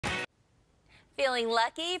Feeling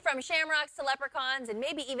lucky? From shamrocks to leprechauns and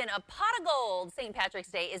maybe even a pot of gold, St. Patrick's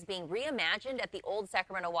Day is being reimagined at the Old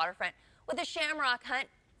Sacramento waterfront with a shamrock hunt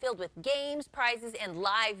filled with games, prizes, and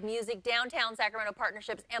live music. Downtown Sacramento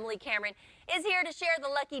Partnerships' Emily Cameron is here to share the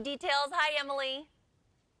lucky details. Hi, Emily.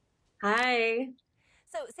 Hi.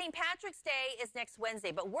 So St. Patrick's Day is next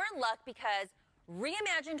Wednesday, but we're in luck because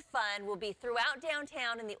reimagined fun will be throughout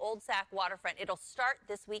downtown in the Old Sac waterfront. It'll start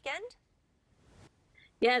this weekend.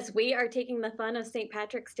 Yes, we are taking the fun of St.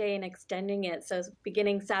 Patrick's Day and extending it. So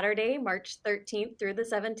beginning Saturday, March 13th through the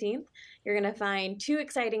 17th, you're going to find two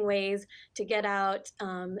exciting ways to get out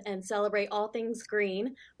and celebrate all things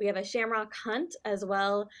green. We have a shamrock hunt as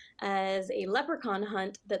well as a leprechaun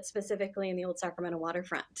hunt that's specifically in the Old Sacramento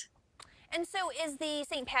waterfront. And so is the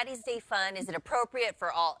St. Patty's Day fun, is it appropriate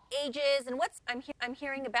for all ages? And I'm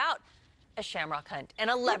hearing about a shamrock hunt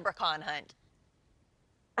and a leprechaun hunt.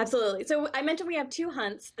 Absolutely. So I mentioned we have two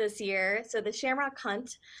hunts this year. So the Shamrock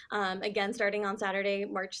Hunt, again, starting on Saturday,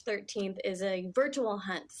 March 13th, is a virtual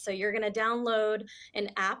hunt. So you're going to download an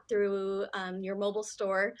app through your mobile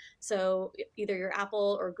store. So either your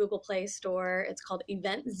Apple or Google Play store. It's called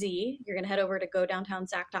Event Z. You're going to head over to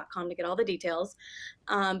godowntownsac.com to get all the details.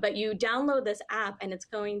 But you download this app and it's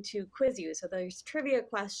going to quiz you. So there's trivia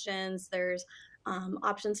questions, there's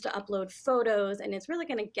options to upload photos, and it's really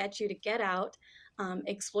going to get you to get out,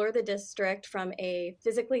 explore the district from a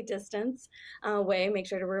physically distanced way. Make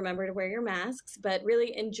sure to remember to wear your masks, but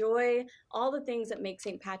really enjoy all the things that make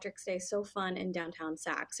St. Patrick's Day so fun in downtown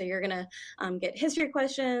Sac. So you're going to get history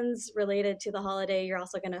questions related to the holiday. You're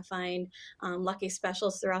also going to find lucky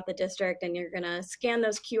specials throughout the district, and you're going to scan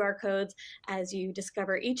those QR codes as you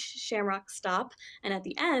discover each Shamrock stop. And at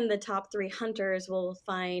the end, the top 3 hunters will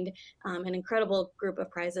find an incredible group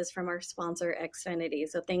of prizes from our sponsor, Xfinity.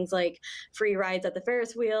 So things like free rides at the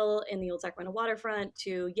Ferris wheel in the Old Sacramento waterfront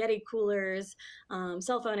to Yeti coolers,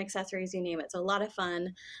 cell phone accessories, you name it. So a lot of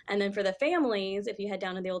fun. And then for the families, if you head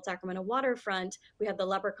down to the Old Sacramento waterfront, we have the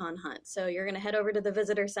leprechaun hunt. So you're going to head over to the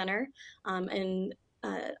visitor center on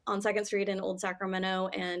 2nd Street in Old Sacramento.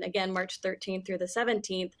 And again, March 13th through the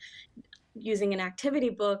 17th, using an activity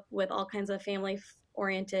book with all kinds of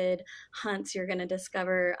family-oriented hunts, you're going to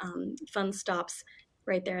discover fun stops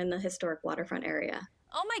right there in the historic waterfront area.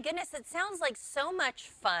 Oh my goodness, it sounds like so much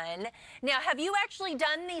fun. Now, have you actually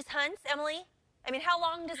done these hunts, Emily? I mean, how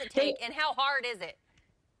long does it take and how hard is it?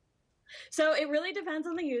 So it really depends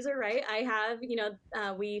on the user, right? I have,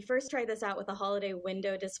 we first tried this out with the holiday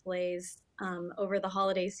window displays over the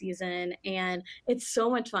holiday season, and it's so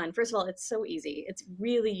much fun. First of all, it's so easy. It's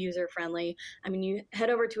really user-friendly. I mean, you head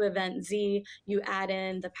over to Event Z, you add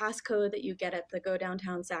in the passcode that you get at the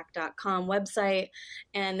godowntownsac.com website,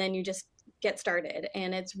 and then you just get started.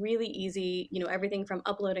 And it's really easy, everything from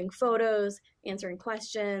uploading photos, answering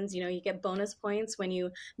questions, you get bonus points when you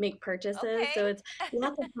make purchases. Okay. So it's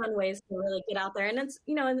lots of fun ways to really get out there. And it's,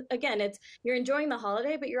 again, you're enjoying the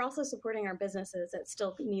holiday, but you're also supporting our businesses that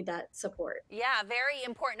still need that support. Yeah, very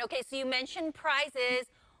important. Okay, so you mentioned prizes.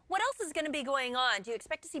 What else is going to be going on? Do you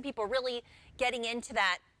expect to see people really getting into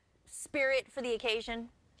that spirit for the occasion?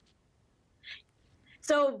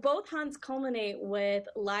 So both hunts culminate with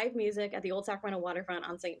live music at the Old Sacramento waterfront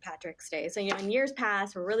on St. Patrick's Day. So, in years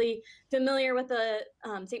past, we're really familiar with the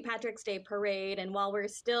St. Patrick's Day parade. And while we're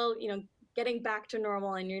still, getting back to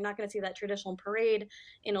normal and you're not going to see that traditional parade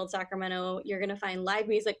in Old Sacramento, you're going to find live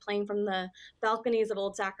music playing from the balconies of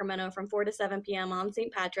Old Sacramento from 4 to 7 p.m. on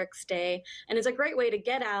St. Patrick's Day. And it's a great way to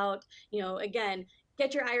get out, again,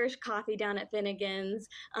 get your Irish coffee down at Finnegan's,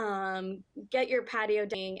 get your patio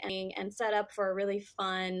dining, and set up for a really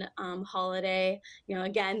fun holiday.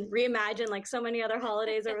 Again, reimagine like so many other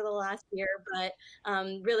holidays over the last year, but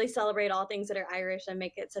really celebrate all things that are Irish and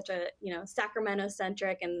make it such a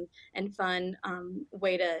Sacramento-centric and fun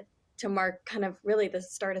way to mark kind of really the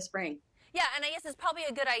start of spring. Yeah, and I guess it's probably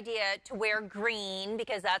a good idea to wear green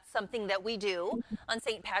because that's something that we do on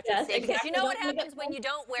St. Patrick's Day. Because you know what happens when you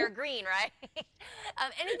don't wear green, right?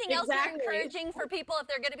 Anything else you're encouraging for people if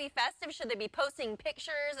they're going to be festive? Should they be posting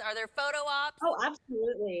pictures? Are there photo ops? Oh,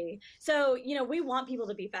 absolutely. So, we want people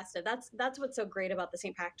to be festive. That's what's so great about the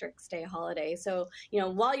St. Patrick's Day holiday. So,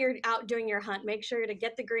 while you're out doing your hunt, make sure to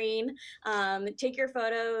get the green, take your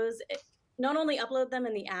photos. Not only upload them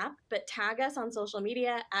in the app, but tag us on social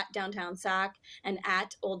media at Downtown Sac and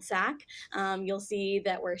at Old Sac. You'll see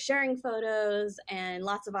that we're sharing photos and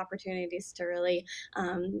lots of opportunities to really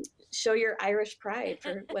show your Irish pride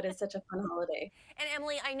for what is such a fun holiday. And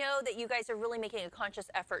Emily, I know that you guys are really making a conscious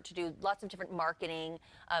effort to do lots of different marketing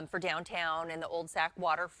for downtown and the Old Sac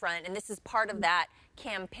waterfront, and this is part of that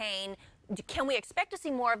campaign. Can we expect to see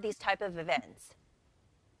more of these type of events?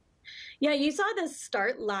 Yeah, you saw this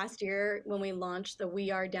start last year when we launched the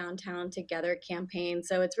We Are Downtown Together campaign.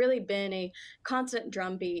 So it's really been a constant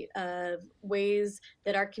drumbeat of ways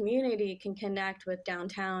that our community can connect with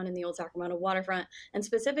downtown and the Old Sacramento waterfront, and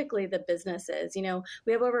specifically the businesses.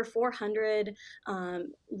 We have over 400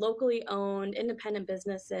 locally owned independent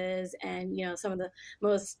businesses, and some of the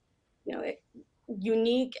most you know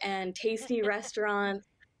unique and tasty restaurants,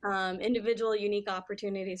 individual unique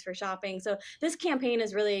opportunities for shopping. So this campaign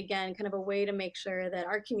is really, again, kind of a way to make sure that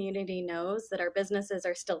our community knows that our businesses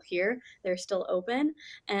are still here, they're still open,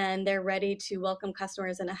 and they're ready to welcome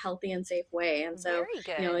customers in a healthy and safe way. And so, Very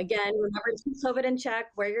good. again, remember to keep COVID in check,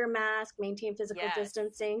 wear your mask, maintain physical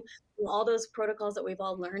distancing, all those protocols that we've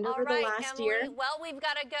all learned All over the right, last Emily. year. Well, we've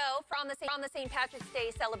got to go. On the St. Patrick's Day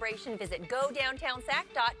celebration, visit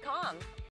godowntownsac.com.